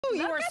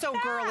you are so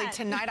girly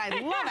tonight. I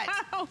love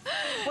it.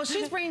 Well,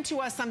 she's bringing to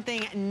us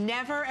something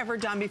never ever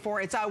done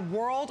before. It's a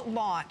world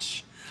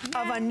launch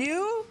of a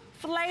new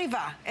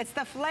flavor. It's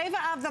the flavor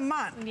of the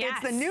month. Yes.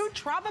 It's the new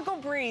Tropical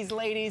Breeze,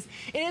 ladies.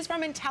 It is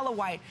from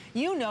IntelliWHiTE.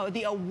 You know,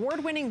 the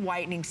award-winning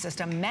whitening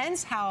system,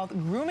 Men's Health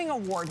Grooming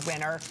Award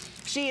winner.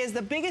 She is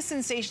the biggest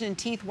sensation in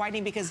teeth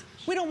whitening because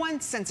we don't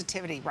want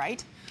sensitivity,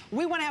 right?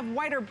 We want to have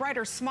whiter,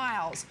 brighter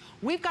smiles.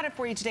 We've got it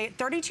for you today at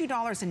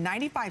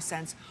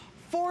 $32.95.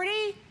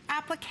 40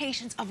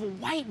 applications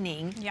of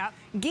whitening,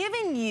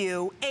 giving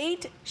you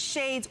 8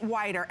 shades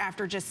whiter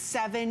after just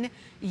 7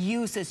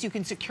 uses. You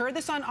can secure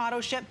this on auto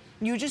ship.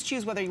 You just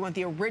choose whether you want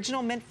the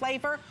original mint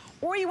flavor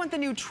or you want the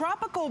new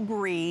Tropical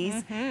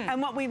Breeze.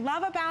 And what we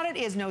love about it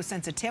is no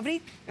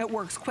sensitivity. It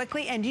works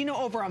quickly, and you know,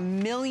 over 1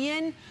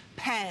 million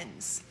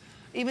pens.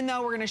 Even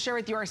though we're gonna share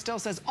with you, our still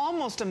says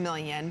almost 1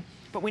 million,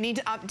 but we need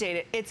to update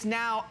it. It's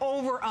now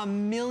over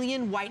 1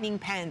 million whitening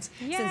pens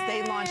since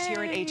they launched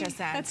here at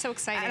HSN. That's so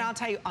exciting. And I'll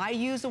tell you, I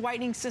use the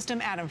whitening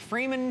system. Adam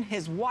Freeman,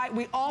 his wife,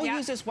 we all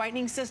use this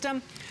whitening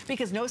system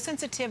because no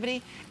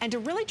sensitivity, and to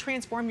really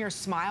transform your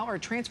smile or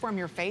transform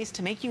your face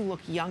to make you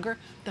look younger,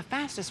 the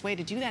fastest way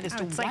to do that is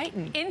to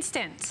whiten. Like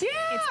instant. Yeah.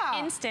 It's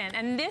instant.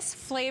 And this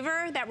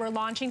flavor that we're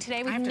launching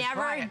today, we've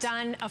never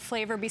done a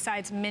flavor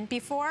besides mint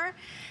before.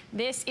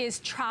 This is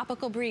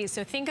Tropical Breeze.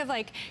 So think of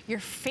like your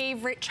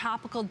favorite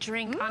tropical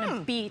drink on a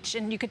beach,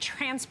 and you could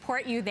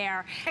transport you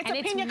there. It's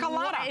a pina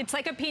colada. It's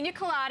like a pina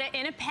colada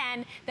in a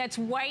pen that's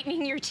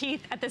whitening your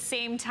teeth at the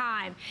same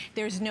time.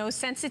 There's no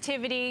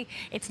sensitivity.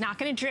 It's not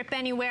gonna drip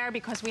anywhere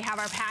because we have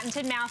our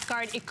patented mouth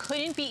guard. It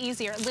couldn't be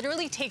easier. It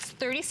literally takes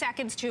 30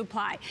 seconds to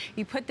apply.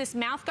 You put this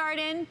mouth guard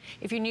in.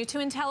 If you're new to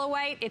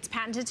IntelliWHiTE, it's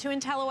patented to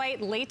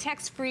IntelliWHiTE,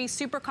 latex-free,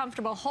 super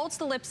comfortable, holds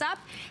the lips up,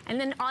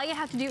 and then all you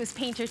have to do is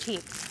paint your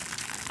teeth.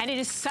 And it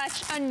is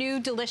such a new,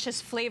 delicious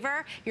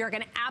flavor. You're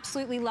gonna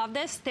absolutely love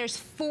this. There's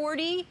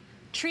 40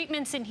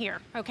 treatments in here,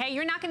 okay?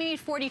 You're not gonna need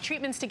 40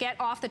 treatments to get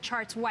off the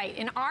charts white.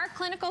 In our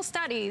clinical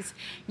studies,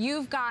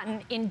 you've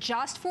gotten, in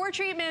just 4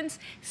 treatments,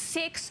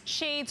 6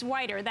 shades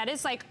whiter. That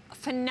is like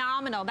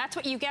phenomenal. That's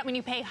what you get when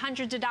you pay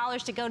hundreds of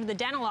dollars to go to the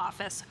dental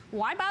office.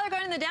 Why bother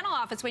going to the dental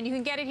office when you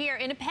can get it here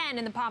in a pen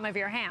in the palm of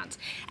your hand?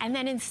 And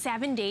then in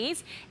 7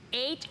 days,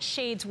 8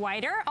 shades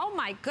whiter. Oh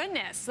my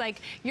goodness.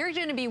 Like, you're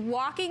gonna be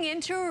walking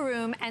into a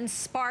room and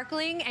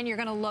sparkling, and you're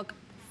gonna look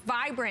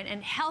vibrant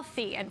and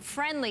healthy and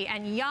friendly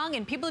and young,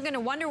 and people are gonna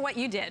wonder what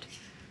you did,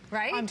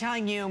 right? I'm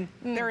telling you,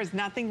 there is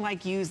nothing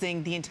like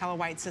using the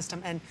IntelliWHiTE system.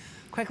 And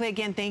quickly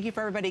again, thank you for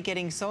everybody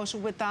getting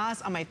social with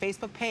us on my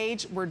Facebook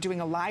page. We're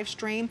doing a live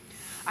stream.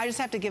 I just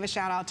have to give a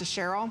shout out to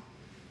Cheryl.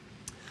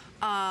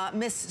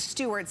 Miss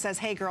Stewart says,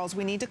 hey girls,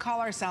 we need to call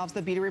ourselves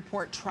the Beauty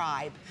Report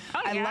Tribe.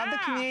 I love the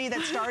community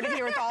that started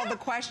here with all the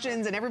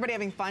questions and everybody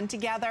having fun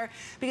together,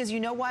 because you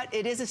know what?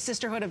 It is a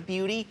sisterhood of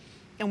beauty.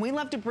 And we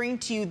love to bring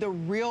to you the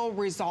real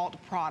result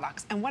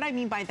products. And what I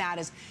mean by that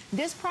is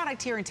this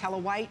product here in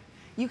IntelliWHiTE,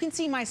 you can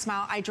see my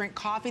smile. I drink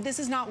coffee. This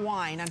is not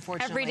wine,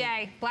 unfortunately. Every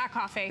day, black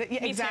coffee.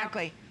 Yeah,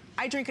 exactly.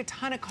 I drink a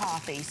ton of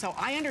coffee, so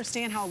I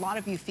understand how a lot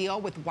of you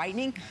feel with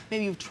whitening.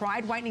 Maybe you've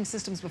tried whitening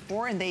systems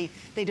before and they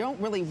don't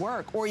really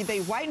work, or they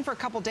whiten for a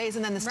couple days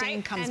and then the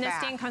stain comes back.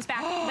 And the stain comes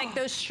back. Like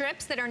those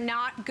strips that are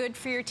not good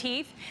for your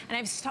teeth, and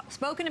I've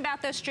spoken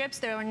about those strips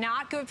that are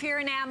not good for your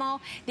enamel.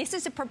 This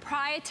is a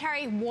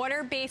proprietary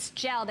water-based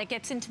gel that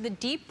gets into the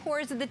deep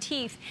pores of the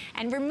teeth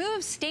and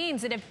removes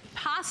stains that have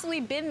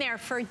possibly been there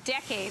for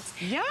decades.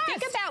 Yes.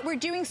 Think about, we're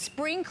doing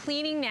spring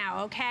cleaning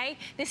now, okay?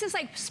 This is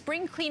like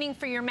spring cleaning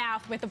for your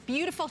mouth with a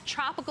beautiful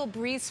Tropical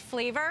Breeze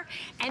flavor,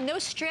 and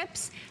those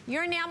strips,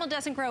 your enamel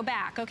doesn't grow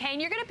back, okay?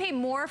 And you're gonna pay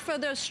more for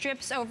those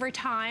strips over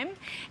time,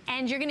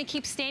 and you're gonna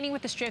keep staining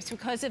with the strips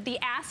because of the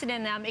acid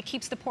in them. It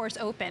keeps the pores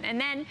open. And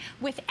then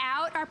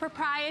without our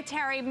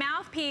proprietary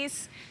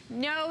mouthpiece,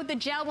 no, the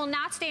gel will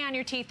not stay on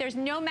your teeth. There's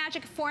no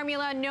magic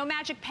formula, no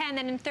magic pen,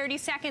 then in 30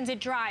 seconds it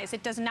dries.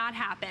 It does not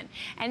happen.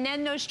 And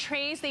then those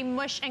trays, they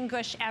mush and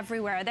gush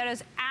everywhere. That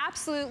is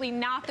absolutely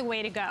not the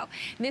way to go.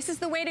 This is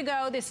the way to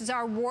go. This is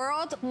our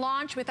world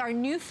launch with our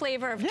new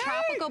flavor of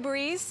Tropical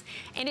Breeze.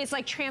 And it's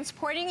like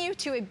transporting you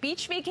to a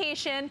beach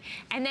vacation.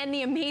 And then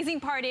the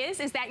amazing part is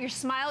that your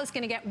smile is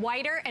gonna get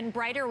whiter and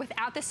brighter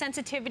without the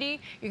sensitivity.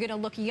 You're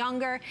gonna look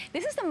younger.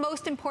 This is the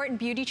most important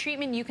beauty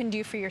treatment you can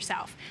do for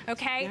yourself,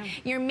 okay?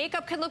 Your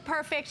makeup can look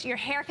perfect, your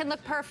hair can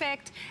look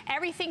perfect,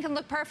 everything can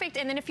look perfect,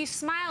 and then if you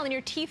smile and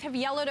your teeth have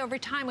yellowed over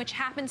time, which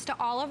happens to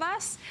all of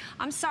us,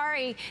 I'm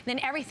sorry, then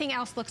everything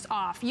else looks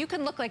off. You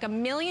can look like $1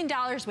 million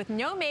with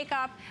no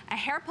makeup, a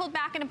hair pulled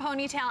back in a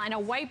ponytail, and a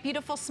white,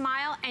 beautiful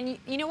smile, and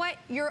you know what?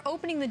 You're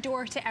opening the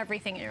door to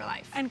everything in your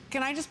life. And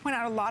can I just point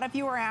out, a lot of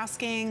you are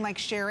asking, like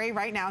Sherry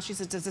right now, she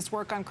says, does this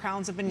work on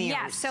crowns and veneers?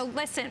 Yes, so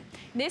listen,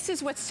 this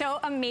is what's so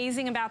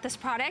amazing about this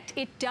product.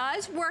 It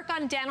does work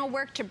on dental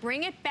work to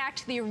bring it back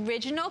to the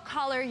original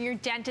color your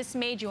dentist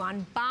made you,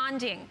 on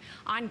bonding,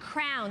 on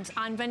crowns,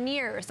 on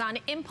veneers, on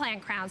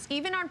implant crowns,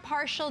 even on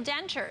partial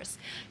dentures.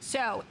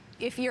 So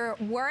if you're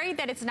worried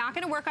that it's not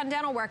gonna work on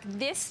dental work,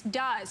 this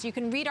does. You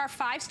can read our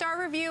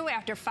 5-star review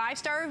after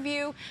 5-star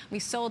review. We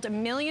sold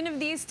 1 million of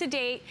these to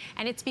date,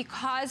 and it's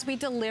because we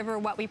deliver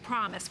what we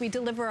promise. We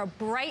deliver a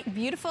bright,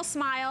 beautiful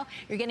smile.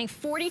 You're getting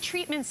 40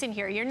 treatments in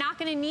here. You're not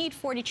gonna need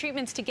 40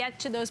 treatments to get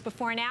to those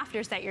before and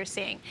afters that you're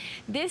seeing.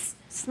 This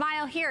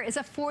smile here is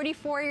a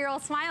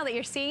 44-year-old smile that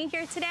you're seeing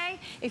here today.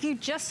 If you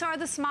just saw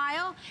the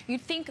smile,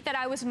 you'd think that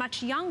I was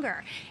much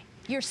younger.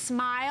 Your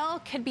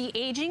smile could be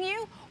aging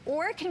you,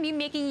 or it can be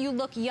making you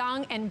look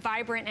young and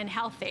vibrant and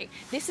healthy.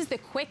 This is the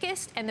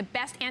quickest and the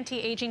best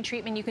anti-aging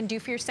treatment you can do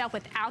for yourself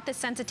without the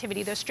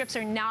sensitivity. Those strips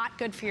are not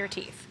good for your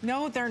teeth.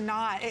 No, they're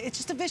not. It's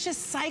just a vicious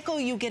cycle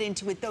you get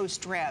into with those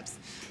strips.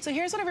 So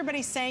here's what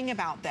everybody's saying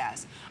about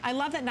this. I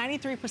love that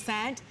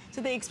 93%,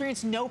 so they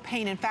experience no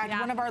pain. In fact,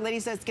 one of our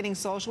ladies that's getting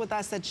social with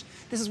us said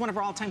this is one of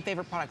her all-time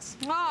favorite products.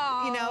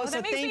 Oh, you know, so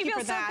that makes thank me you feel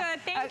for that. so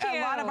good. Thank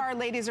you. A lot of our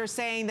ladies are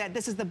saying that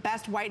this is the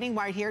best whitening.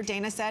 Right here,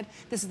 Dana said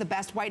this is the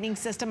best whitening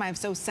system. I'm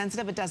so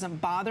sensitive, it doesn't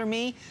bother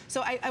me.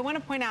 So I want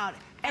to point out,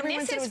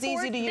 everyone said it was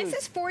easy to use.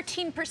 This is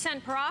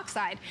 14%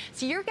 peroxide.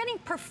 So you're getting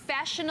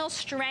professional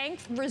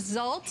strength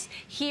results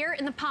here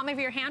in the palm of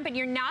your hand, but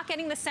you're not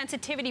getting the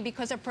sensitivity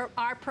because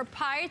our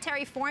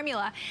proprietary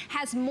formula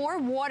has more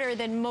water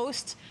than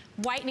most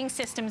whitening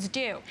systems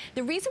do.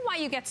 The reason why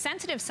you get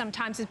sensitive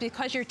sometimes is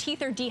because your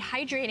teeth are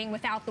dehydrating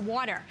without the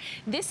water.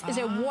 This is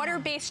a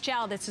water-based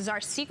gel. This is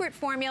our secret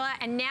formula,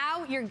 and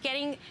now you're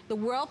getting the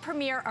world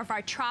premiere of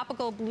our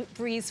tropical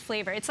breeze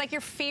flavor. It's like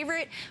your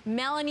favorite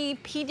Melanie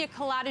pina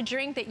colada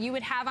drink that you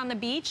would have on the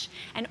beach,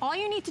 and all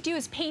you need to do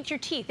is paint your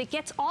teeth. It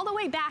gets all the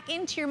way back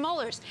into your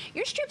molars.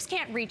 Your strips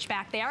can't reach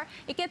back there.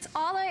 It gets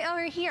all the way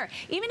over here.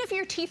 Even if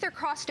your teeth are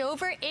crossed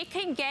over, it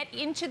can get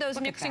into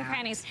those nooks and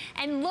crannies.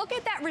 And look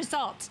at that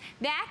result.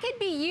 That could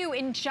be you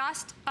in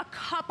just a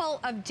couple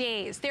of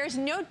days. There's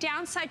no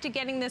downside to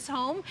getting this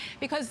home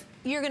because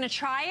you're gonna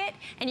try it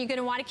and you're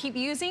gonna wanna keep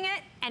using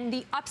it, and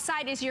the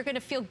upside is you're gonna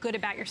feel good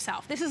about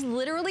yourself. This is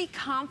literally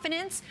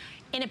confidence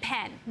in a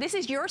pen. This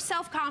is your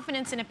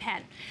self-confidence in a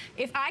pen.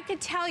 If I could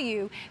tell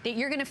you that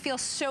you're gonna feel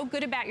so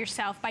good about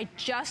yourself by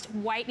just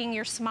whitening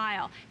your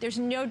smile, there's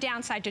no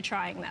downside to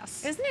trying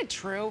this. Isn't it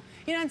true?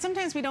 You know, and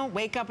sometimes we don't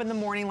wake up in the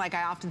morning, like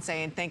I often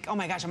say, and think, oh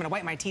my gosh, I'm gonna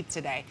whiten my teeth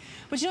today.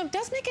 But you know, it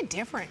does make a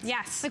difference.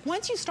 Yes. Like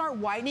once you start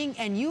whitening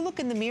and you look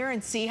in the mirror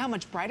and see how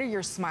much brighter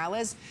your smile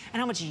is and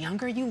how much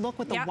younger you look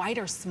with the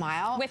whiter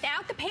smile.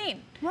 Without the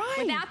pain. Right.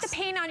 Without the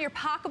pain on your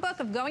pocketbook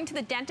of going to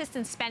the dentist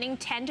and spending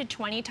 10 to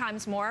 20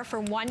 times more for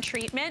one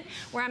treatment,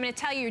 where I'm gonna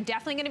tell you you're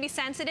definitely gonna be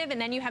sensitive and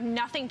then you have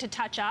nothing to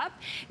touch up.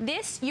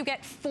 This, you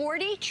get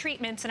 40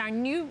 treatments in our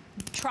new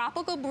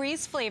Tropical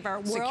Breeze flavor,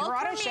 world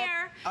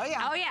premiere. Oh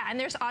yeah. Oh yeah, and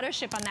there's auto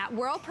ship on that,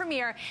 world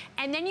premiere.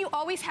 And then you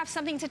always have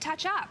something to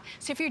touch up.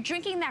 So if you're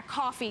drinking that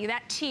coffee,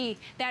 that tea,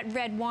 that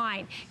red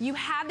wine, you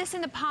have this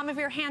in the palm of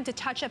your hand to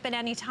touch up at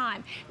any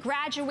time.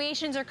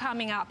 Graduations are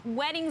coming up,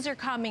 weddings are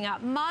coming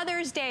up,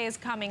 Mother's Day is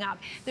coming up.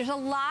 There's a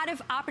lot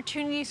of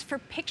opportunities for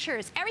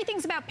pictures.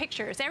 Everything's about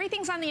pictures.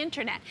 Everything's on the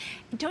internet.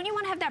 Don't you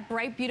want to have that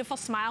bright, beautiful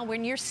smile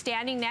when you're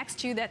standing next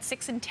to that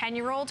 6- and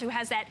 10-year-old who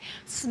has that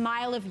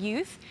smile of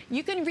youth?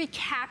 You can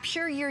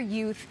recapture your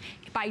youth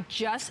by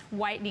just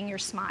whitening your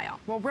smile.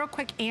 Well, real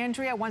quick,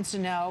 Andrea wants to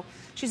know,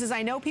 she says,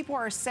 I know people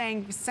are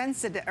saying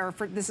sensitive, or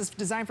this is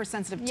designed for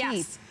sensitive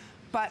teeth.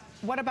 But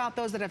what about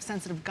those that have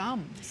sensitive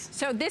gums?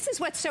 So this is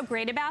what's so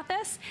great about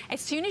this.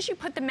 As soon as you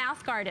put the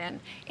mouth guard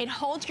in, it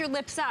holds your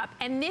lips up,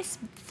 and this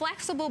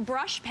flexible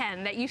brush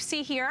pen that you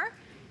see here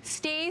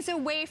stays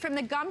away from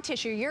the gum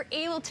tissue. You're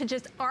able to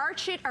just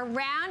arch it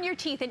around your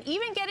teeth and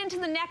even get into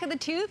the neck of the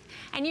tooth,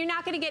 and you're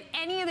not gonna get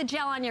any of the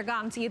gel on your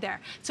gums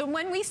either. So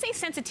when we say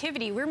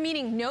sensitivity, we're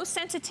meaning no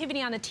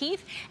sensitivity on the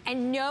teeth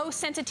and no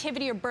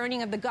sensitivity or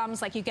burning of the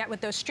gums like you get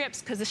with those strips,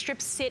 because the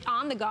strips sit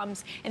on the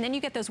gums and then you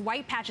get those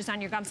white patches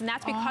on your gums, and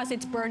that's because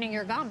it's burning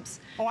your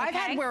gums. Oh, I've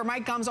had where my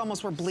gums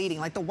almost were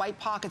bleeding, like the white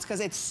pockets, because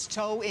it's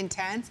so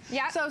intense.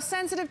 Yeah. So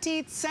sensitive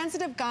teeth,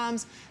 sensitive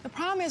gums. The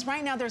problem is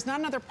right now there's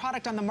not another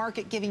product on the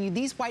market giving you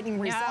these whitening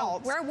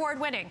results. We're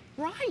award-winning.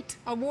 Right.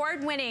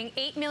 Award-winning,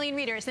 8 million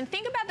readers. And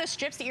think about those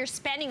strips that you're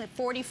spending like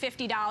 $40,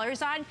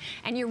 $50 on,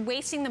 and you're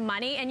wasting the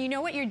money, and you know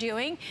what you're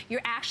doing?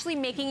 You're actually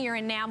making your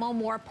enamel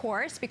more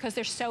porous because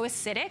they're so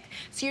acidic.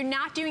 So you're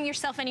not doing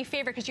yourself any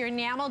favor because your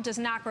enamel does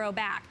not grow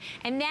back.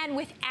 And then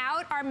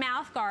without our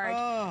mouth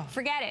guard,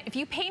 forget it. If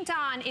you paint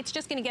on, it's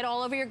just gonna get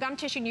all over your gum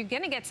tissue and you're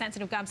gonna get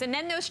sensitive gums. And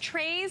then those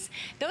trays,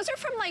 those are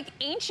from like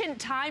ancient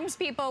times,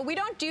 people. We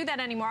don't do that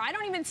anymore. I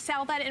don't even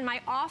sell that in my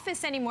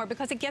office anymore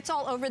because it gets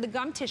all over the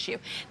gum tissue.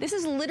 This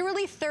is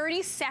literally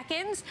 30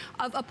 seconds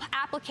of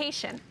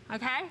application,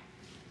 okay?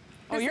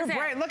 Oh, you're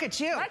great. Look at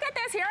you. Look at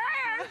this. Here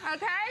I am,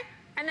 okay?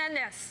 And then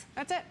this.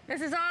 That's it.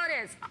 This is all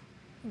it is.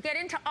 Get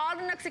into all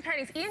the nooks and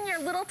crannies, even your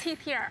little teeth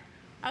here,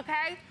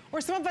 okay? Or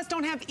some of us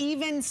don't have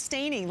even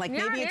staining, like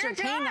Yeah, maybe it's your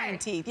you're canine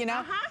good. teeth, you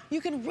know? You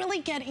can really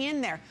get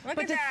in there. Look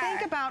but at to that.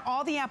 think about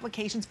all the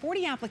applications,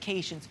 40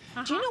 applications.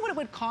 Do you know what it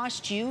would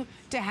cost you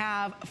to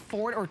have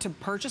to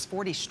purchase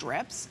 40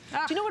 strips? Do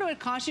you know what it would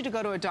cost you to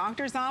go to a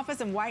doctor's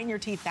office and whiten your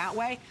teeth that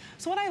way?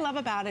 So what I love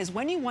about it is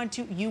when you want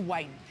to, you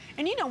whiten.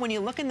 And you know, when you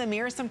look in the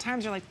mirror,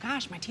 sometimes you're like,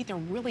 gosh, my teeth are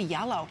really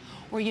yellow.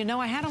 Or, you know,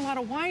 I had a lot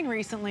of wine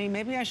recently.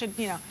 Maybe I should,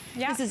 you know.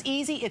 This is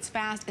easy, it's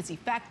fast, it's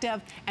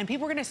effective, and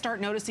people are gonna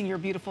start noticing your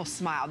beautiful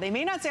smile. They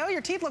may not say, oh,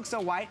 your teeth look so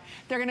white.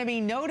 They're gonna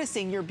be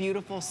noticing your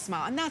beautiful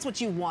smile, and that's what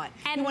you want.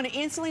 And you wanna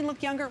instantly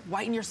look younger,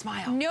 whiten your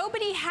smile.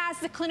 Nobody has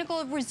the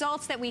clinical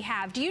results that we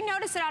have. Do you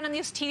notice that on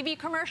these TV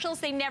commercials,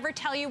 they never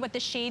tell you what the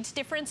shades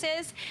difference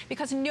is?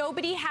 Because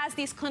nobody has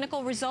these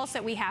clinical results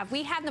that we have.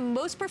 We have the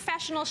most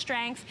professional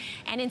strength,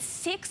 and in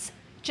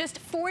just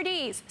 4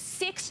 days,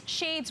 6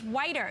 shades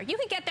whiter. You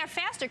could get there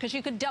faster because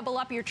you could double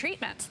up your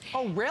treatments.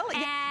 Oh, really?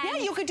 Yeah,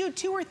 you could do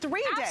 2 or 3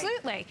 a day.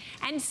 Absolutely.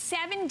 And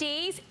 7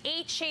 days,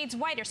 8 shades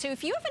whiter. So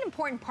if you have an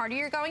important party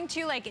you're going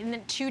to, like in the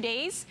 2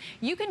 days,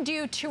 you can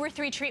do 2 or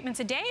 3 treatments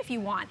a day if you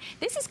want.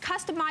 This is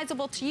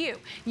customizable to you.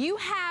 You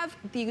have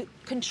the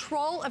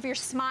control of your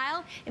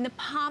smile in the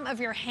palm of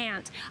your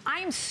hand. I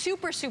am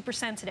super, super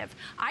sensitive.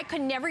 I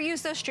could never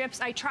use those strips.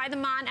 I try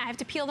them on. I have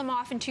to peel them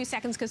off in 2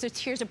 seconds because the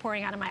tears are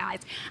pouring out of my eyes.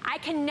 I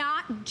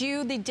cannot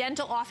do the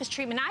dental office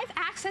treatment. I have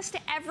access to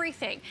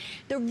everything.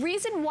 The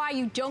reason why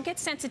you don't get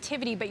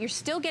sensitivity, but you're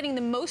still getting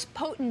the most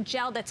potent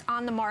gel that's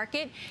on the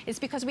market is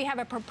because we have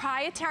a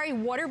proprietary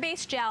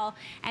water-based gel,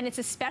 and it's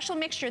a special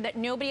mixture that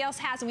nobody else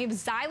has. And we have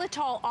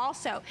xylitol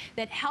also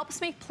that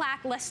helps make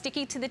plaque less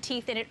sticky to the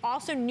teeth, and it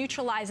also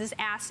neutralizes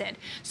acid.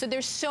 So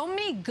there's so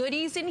many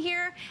goodies in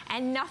here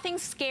and nothing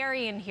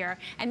scary in here.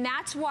 And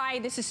that's why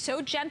this is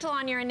so gentle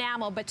on your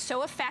enamel, but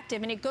so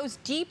effective, and it goes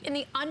deep in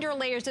the under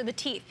layers of the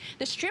teeth.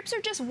 The strips are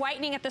just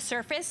whitening at the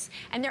surface,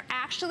 and they're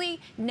actually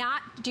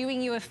not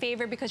doing you a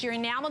favor because your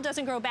enamel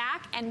doesn't grow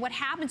back, and what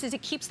happens is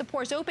it keeps the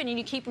pores open and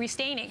you keep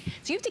restaining.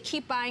 So you have to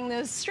keep buying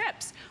those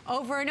strips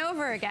over and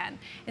over again.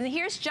 And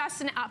here's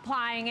Justin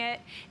applying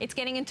it. It's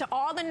getting into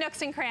all the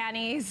nooks and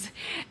crannies,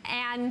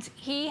 and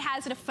he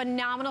has a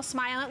phenomenal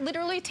smile. It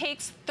literally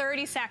takes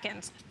 30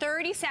 seconds.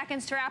 30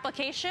 seconds for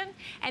application,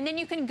 and then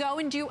you can go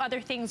and do other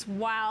things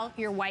while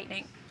you're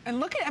whitening. And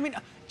look at, I mean,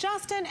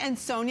 Justin and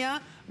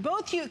Sonia,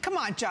 both you, come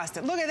on,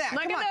 Justin, look at that.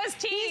 Look at those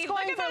teeth,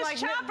 look at those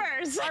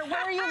choppers.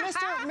 Where are you,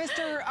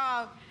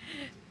 Mr.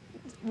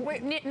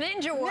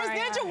 Ninja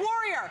Warrior. Ninja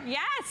Warrior.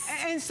 Yes.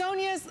 And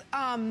Sonia's,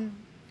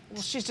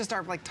 well, she's just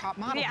our like top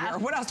model here.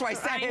 What else do I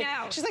say? I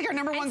know. She's like our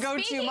number one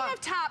go-to. Speaking of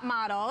top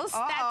models,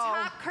 that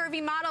top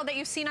curvy model that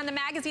you've seen on the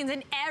magazines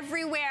and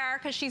everywhere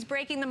because she's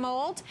breaking the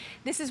mold,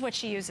 this is what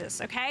she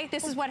uses, okay?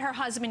 This is what her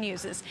husband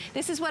uses.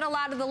 This is what a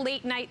lot of the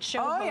late night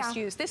show hosts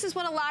use. This is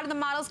what a lot of the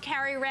models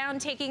carry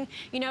around taking,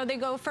 you know, they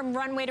go from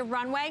runway to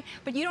runway,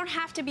 but you don't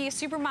have to be a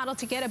supermodel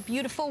to get a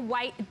beautiful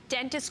white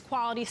dentist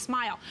quality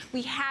smile.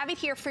 We have it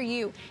here for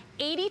you.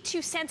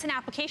 82 cents an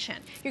application.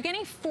 You're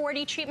getting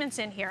 40 treatments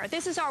in here.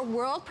 This is our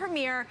world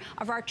premiere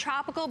of our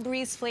tropical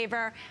breeze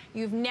flavor.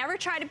 You've never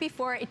tried it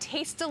before. It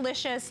tastes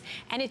delicious,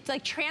 and it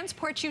like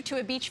transports you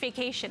to a beach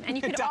vacation. And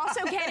you could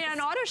also get it on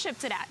auto ship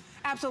to that.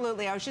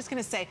 Absolutely. I was just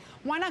going to say,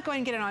 why not go ahead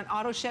and get it on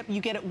auto ship? You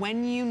get it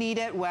when you need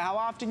it, how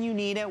often you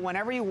need it,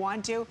 whenever you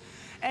want to,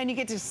 and you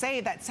get to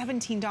save that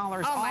 $17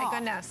 off. Oh my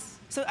goodness.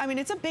 So, I mean,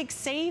 it's a big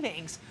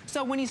savings.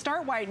 So when you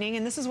start whitening,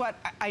 and this is what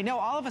I know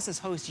all of us as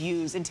hosts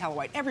use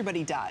IntelliWhite,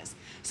 everybody does.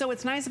 So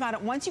what's nice about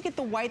it, once you get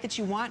the white that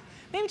you want,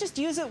 maybe just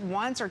use it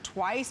once or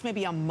twice,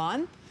 maybe a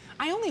month.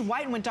 I only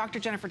whiten when Dr.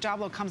 Jennifer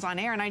Jablow comes on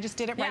air, and I just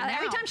did it right now.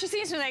 Every time she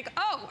sees me, like,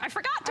 oh, I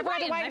forgot to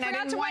whiten. I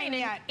forgot to whiten.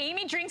 Yet.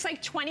 Amy drinks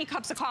like 20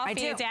 cups of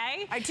coffee a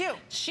day. I do.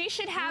 She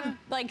should have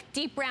like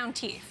deep brown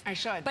teeth. I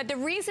should. But the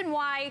reason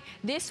why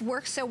this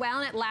works so well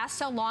and it lasts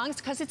so long is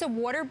because it's a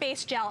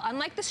water-based gel.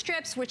 Unlike the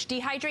strips, which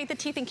dehydrate the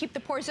teeth and keep the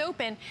pores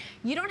open,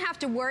 you don't have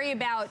to worry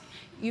about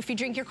if you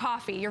drink your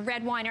coffee, your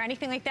red wine, or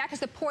anything like that,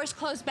 because the pores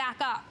close back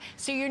up.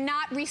 So you're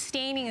not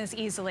restaining as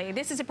easily.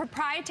 This is a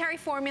proprietary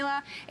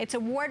formula. It's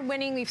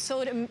award-winning. We've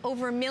sold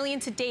over 1 million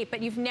to date,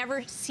 but you've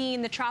never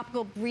seen the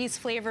tropical breeze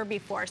flavor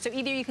before. So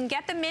either you can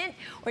get the mint,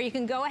 or you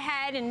can go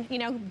ahead and, you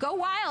know, go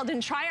wild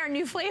and try our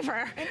new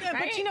flavor. Right?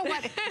 But you know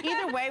what?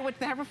 Either way,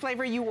 whatever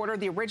flavor you order,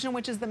 the original,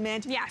 which is the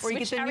mint, or you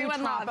get the new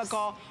tropical.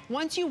 Loves.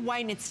 Once you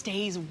whiten, it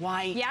stays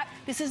white. Yep.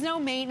 This is no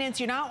maintenance.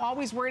 You're not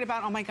always worried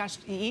about, oh my gosh,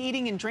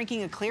 eating and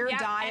drinking a clear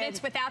diet. And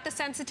it's without the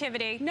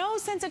sensitivity. No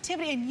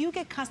sensitivity, and you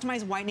get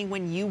customized whitening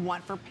when you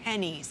want for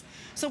pennies.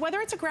 So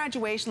whether it's a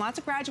graduation, lots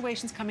of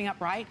graduations coming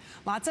up, right?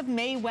 Lots of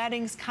May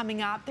weddings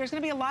coming up. There's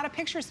gonna be a lot of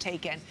pictures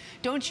taken.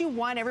 Don't you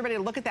want everybody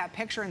to look at that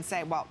picture and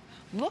say, well,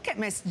 Look at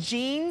Miss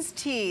Jean's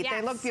teeth. Yes.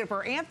 They look beautiful.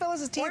 Her Aunt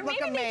Phyllis's teeth look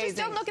amazing. Or maybe they just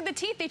don't look at the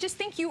teeth. They just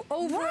think you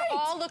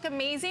overall look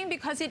amazing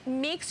because it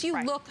makes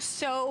you look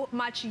so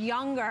much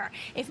younger.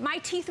 If my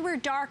teeth were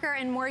darker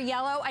and more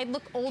yellow, I'd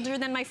look older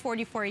than my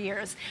 44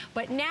 years.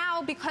 But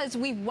now, because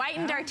we've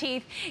whitened our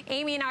teeth,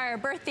 Amy and I are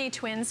birthday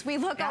twins, we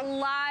look a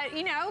lot,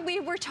 you know,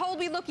 we're told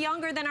we look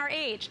younger than our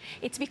age.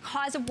 It's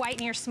because of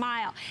whitening your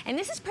smile. And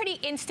this is pretty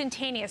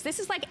instantaneous. This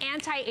is like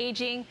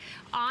anti-aging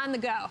on the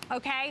go,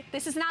 okay?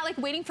 This is not like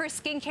waiting for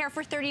skincare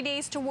for 30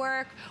 days to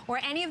work or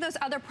any of those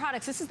other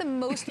products. This is the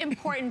most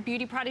important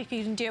beauty product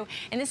you can do.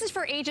 And this is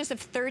for ages of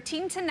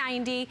 13 to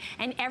 90.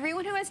 And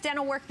everyone who has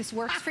dental work, this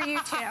works for you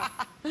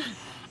too.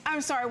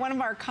 I'm sorry, one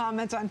of our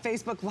comments on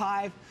Facebook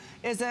Live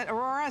is that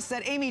Aurora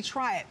said, Amy,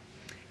 try it.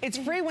 It's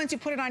free once you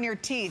put it on your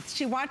teeth.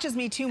 She watches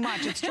me too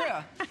much. It's true.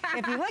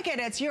 If you lick it,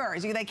 it's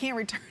yours. They can't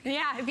return it.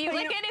 Yeah, if you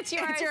lick it, it's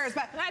yours. It's yours.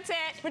 But that's it.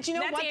 But you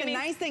know what? The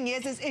nice thing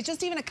is it's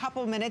just even a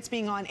couple of minutes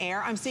being on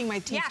air, I'm seeing my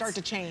teeth start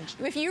to change.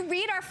 If you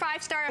read our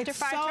 5-star after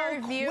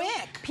 5-star review,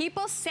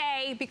 people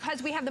say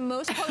because we have the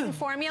most potent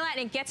formula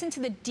and it gets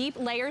into the deep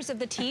layers of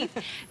the teeth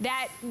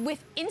that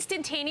with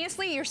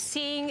instantaneously you're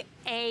seeing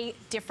a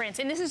difference.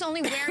 And this is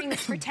only wearing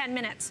this for 10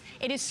 minutes.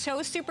 It is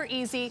so super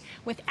easy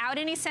without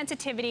any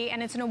sensitivity,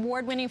 and it's an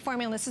award-winning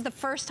formula. This is the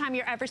first time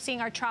you're ever seeing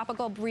our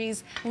Tropical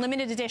Breeze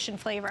limited edition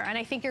flavor, and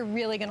I think you're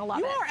really gonna love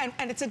it. You are,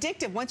 and it's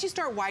addictive. Once you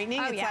start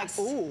whitening, it's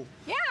like, ooh,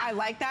 I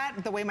like that,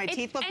 the way my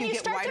teeth look, you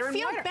get whiter and whiter. And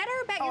you start to feel better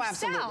about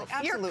yourself.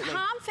 Absolutely. Your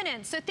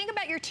confidence. So think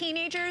about your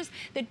teenagers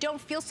that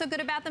don't feel so good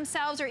about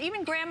themselves, or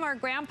even grandma or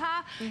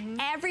grandpa.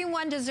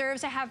 Everyone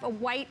deserves to have a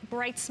white,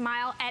 bright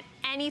smile at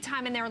any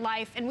time in their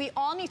life, and we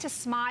all need to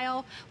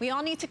smile. We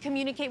all need to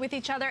communicate with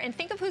each other and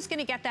think of who's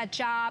gonna get that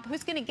job,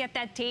 who's gonna get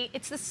that date.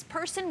 It's this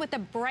person with a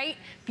bright,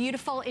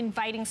 beautiful,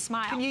 inviting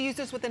smile. Can you use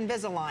this with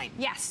Invisalign?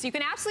 Yes, you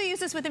can absolutely use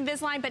this with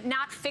Invisalign, but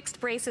not fixed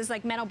braces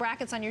like metal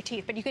brackets on your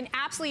teeth. But you can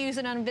absolutely use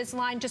it on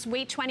Invisalign. Just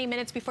wait 20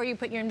 minutes before you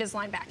put your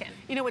Invisalign back in.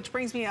 You know, which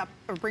brings me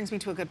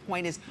to a good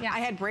point is I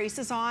had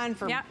braces on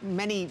for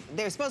many,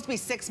 they were supposed to be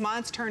 6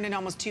 months, turned in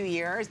almost 2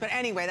 years. But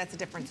anyway, that's a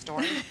different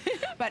story.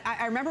 But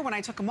I remember when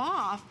I took them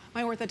off,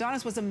 my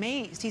orthodontist was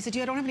amazed. He said,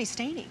 I don't have any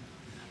staining.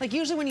 Like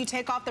usually when you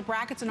take off the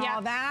brackets and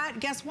all that,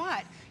 guess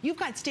what? You've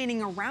got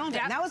staining around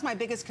it. And that was my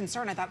biggest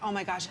concern. I thought, oh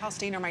my gosh, how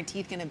stained are my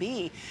teeth gonna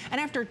be? And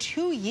after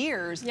 2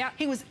 years,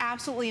 he was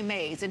absolutely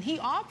amazed. And he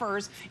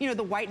offers,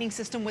 the whitening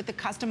system with the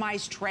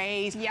customized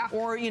trays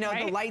or,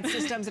 the light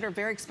systems that are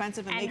very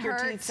expensive and make your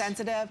teeth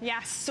sensitive.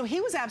 Yes. So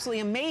he was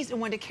absolutely amazed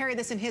and wanted to carry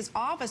this in his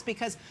office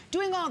because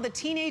doing all the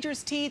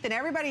teenagers' teeth and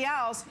everybody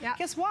else,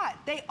 guess what?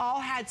 They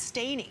all had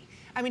staining.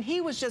 I mean,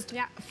 he was just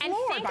floored And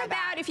think by about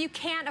that. if you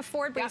can't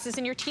afford braces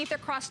and your teeth are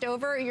crossed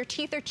over or your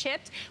teeth are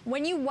chipped,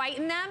 when you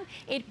whiten them,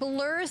 it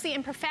blurs the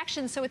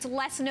imperfections so it's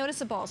less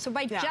noticeable. So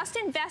by just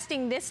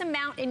investing this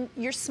amount in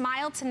your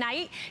smile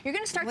tonight, you're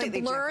gonna start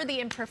to blur the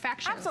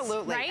imperfections.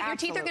 Absolutely, right? Your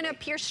teeth are gonna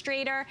appear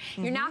straighter.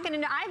 You're not gonna,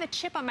 I have a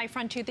chip on my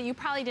front tooth that you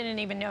probably didn't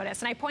even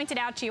notice, and I point it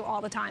out to you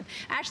all the time.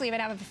 I actually even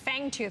have a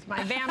fang tooth,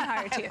 my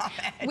vampire tooth.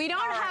 We don't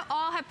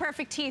all have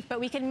perfect teeth, but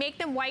we can make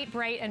them white,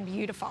 bright, and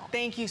beautiful.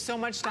 Thank you so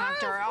much,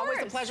 Doctor. Always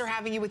a pleasure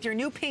having you with your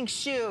new pink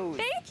shoes.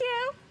 Thank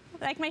you.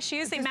 Like my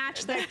shoes, they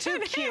match them. They're too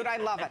cute. I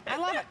love it. I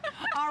love it.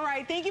 All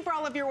right. Thank you for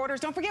all of your orders.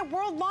 Don't forget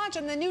World Launch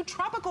on the new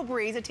Tropical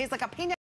Breeze. It tastes like a peanut.